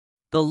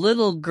The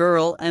Little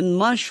Girl and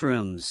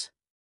Mushrooms.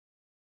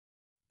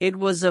 It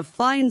was a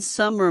fine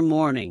summer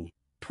morning,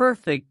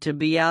 perfect to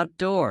be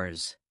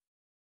outdoors.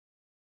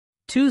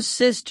 Two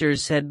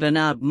sisters had been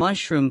out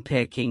mushroom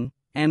picking,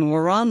 and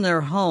were on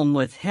their home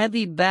with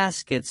heavy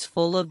baskets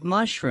full of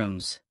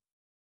mushrooms.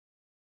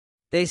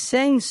 They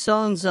sang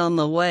songs on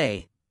the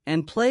way,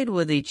 and played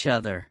with each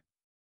other.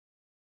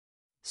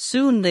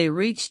 Soon they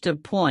reached a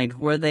point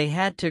where they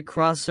had to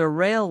cross a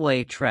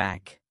railway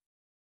track.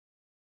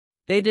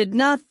 They did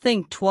not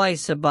think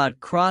twice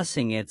about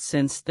crossing it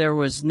since there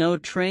was no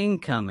train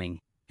coming,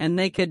 and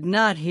they could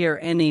not hear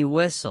any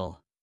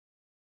whistle.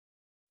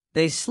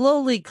 They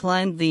slowly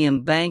climbed the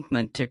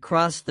embankment to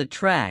cross the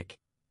track,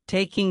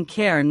 taking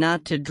care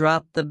not to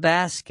drop the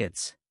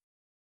baskets.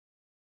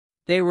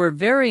 They were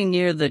very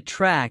near the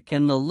track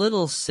and the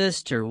little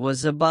sister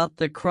was about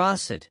to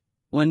cross it,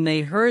 when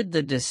they heard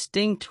the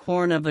distinct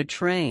horn of a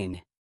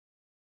train.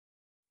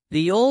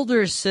 The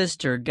older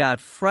sister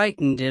got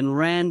frightened and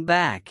ran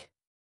back.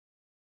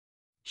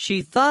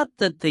 She thought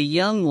that the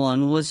young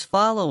one was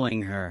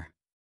following her.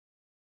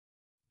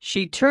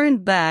 She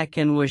turned back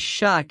and was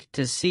shocked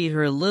to see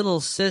her little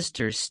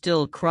sister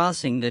still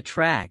crossing the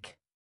track.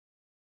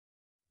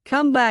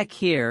 "Come back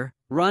here,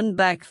 run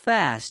back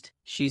fast,"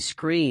 she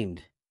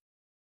screamed.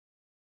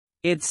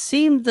 It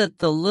seemed that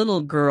the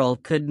little girl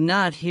could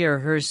not hear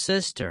her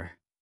sister.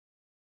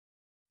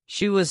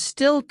 She was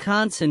still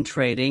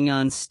concentrating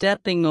on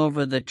stepping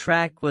over the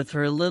track with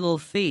her little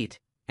feet,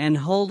 and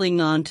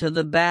holding on to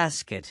the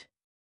basket.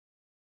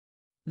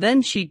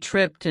 Then she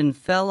tripped and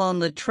fell on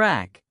the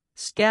track,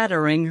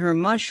 scattering her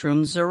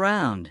mushrooms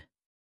around.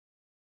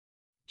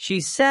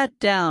 She sat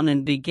down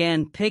and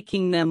began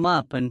picking them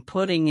up and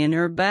putting in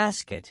her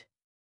basket.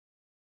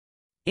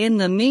 In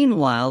the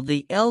meanwhile,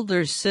 the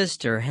elder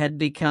sister had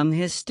become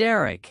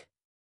hysteric.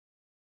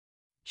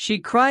 She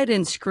cried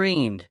and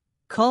screamed,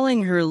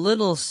 calling her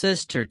little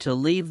sister to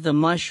leave the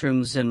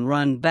mushrooms and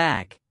run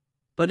back,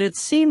 but it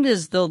seemed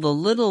as though the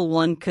little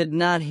one could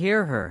not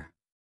hear her.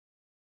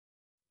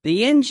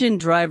 The engine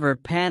driver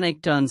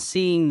panicked on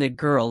seeing the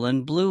girl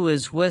and blew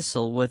his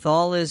whistle with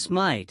all his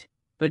might,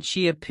 but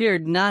she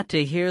appeared not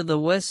to hear the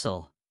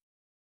whistle.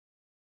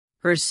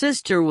 Her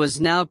sister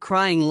was now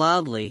crying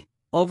loudly,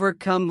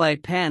 overcome by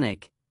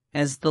panic,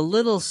 as the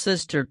little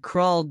sister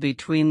crawled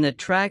between the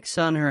tracks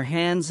on her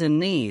hands and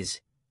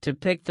knees, to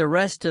pick the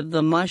rest of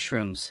the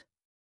mushrooms.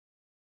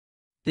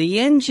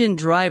 The engine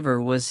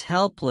driver was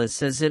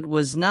helpless as it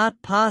was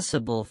not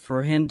possible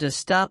for him to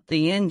stop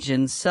the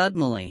engine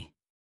suddenly.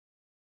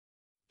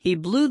 He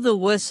blew the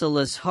whistle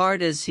as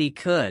hard as he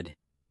could,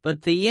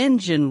 but the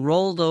engine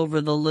rolled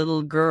over the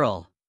little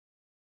girl.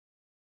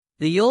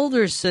 The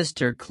older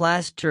sister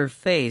clasped her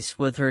face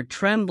with her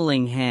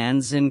trembling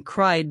hands and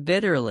cried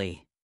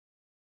bitterly.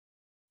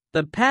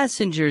 The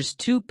passengers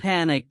too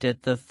panicked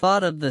at the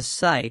thought of the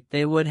sight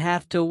they would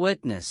have to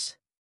witness.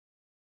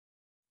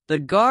 The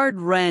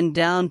guard ran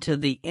down to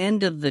the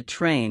end of the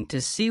train to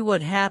see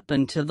what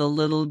happened to the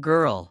little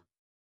girl.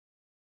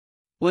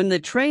 When the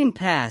train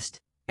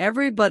passed,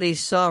 everybody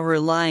saw her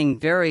lying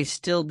very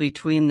still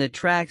between the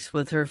tracks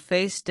with her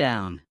face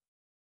down.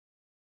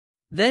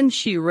 Then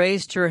she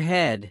raised her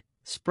head,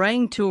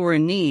 sprang to her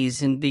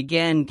knees and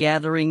began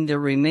gathering the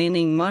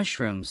remaining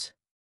mushrooms.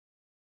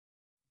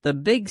 The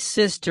big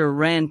sister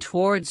ran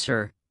towards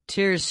her,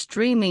 tears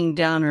streaming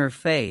down her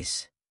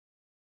face.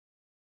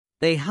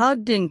 They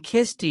hugged and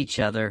kissed each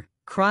other,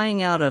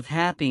 crying out of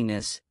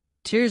happiness,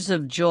 tears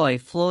of joy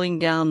flowing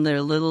down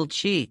their little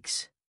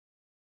cheeks.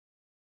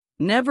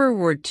 Never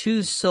were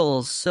two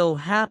souls so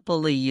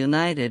happily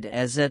united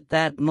as at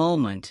that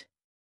moment.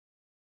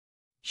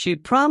 She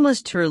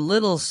promised her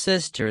little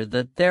sister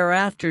that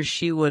thereafter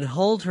she would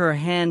hold her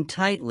hand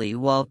tightly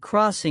while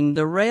crossing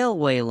the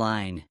railway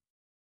line.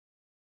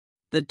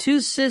 The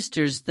two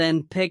sisters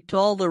then picked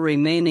all the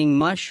remaining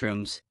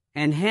mushrooms,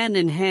 and hand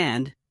in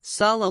hand,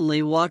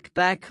 solemnly walked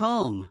back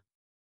home.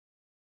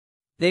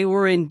 They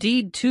were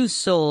indeed two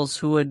souls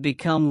who had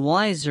become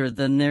wiser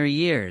than their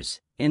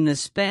years, in the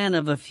span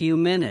of a few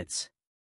minutes.